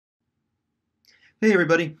Hey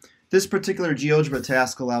everybody, this particular GeoGebra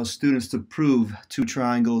task allows students to prove two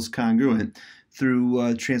triangles congruent through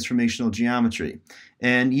transformational geometry.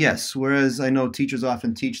 And yes, whereas I know teachers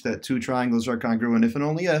often teach that two triangles are congruent if and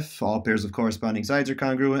only if all pairs of corresponding sides are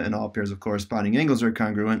congruent and all pairs of corresponding angles are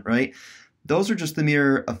congruent, right? Those are just the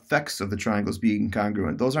mere effects of the triangles being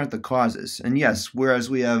congruent. Those aren't the causes. And yes, whereas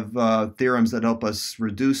we have theorems that help us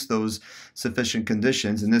reduce those sufficient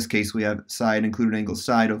conditions, in this case we have side included angle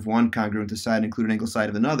side of one congruent to side included angle side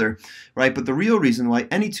of another, right? But the real reason why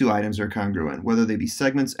any two items are congruent, whether they be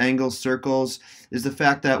segments, angles, circles, is the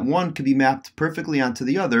fact that one can be mapped perfectly onto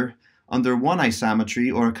the other under one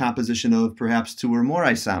isometry or a composition of perhaps two or more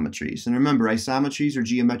isometries. And remember, isometries are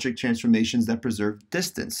geometric transformations that preserve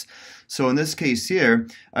distance. So in this case here,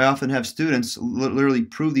 I often have students literally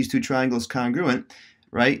prove these two triangles congruent,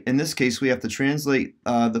 right? In this case, we have to translate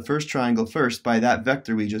the first triangle first by that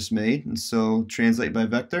vector we just made. And so translate by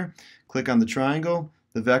vector, click on the triangle,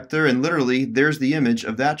 the vector, and literally there's the image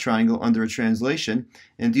of that triangle under a translation.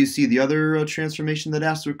 And do you see the other transformation that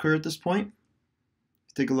has to occur at this point?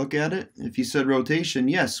 Take a look at it. If you said rotation,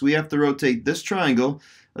 yes, we have to rotate this triangle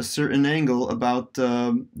a certain angle about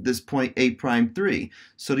this point A prime 3.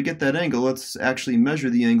 So to get that angle, let's actually measure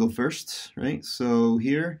the angle first, right? So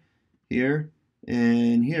here, here,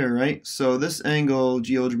 and here, right? So this angle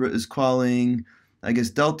GeoGebra is calling, I guess,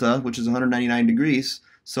 delta, which is 199 degrees.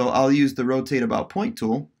 So I'll use the rotate about point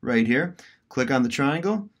tool right here. Click on the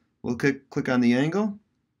triangle. We'll click on the angle.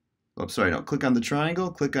 Oh, sorry, no, click on the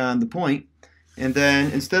triangle, click on the point. And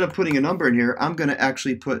then instead of putting a number in here, I'm going to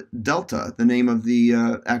actually put delta, the name of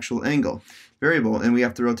the actual angle variable. And we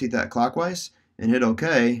have to rotate that clockwise and hit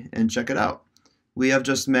OK and check it out. We have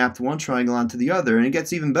just mapped one triangle onto the other. And it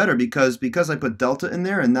gets even better because I put delta in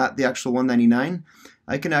there and not the actual 199,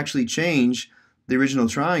 I can actually change the original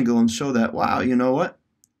triangle and show that, wow, you know what?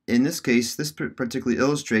 In this case, this particularly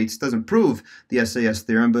illustrates, doesn't prove the SAS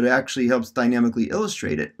theorem, but it actually helps dynamically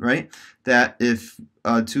illustrate it, right? That if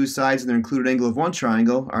two sides and their included angle of one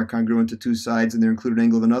triangle are congruent to two sides and their included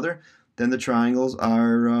angle of another, then the triangles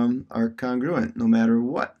are congruent no matter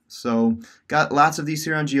what. So got lots of these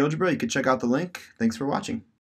here on GeoGebra. You can check out the link. Thanks for watching.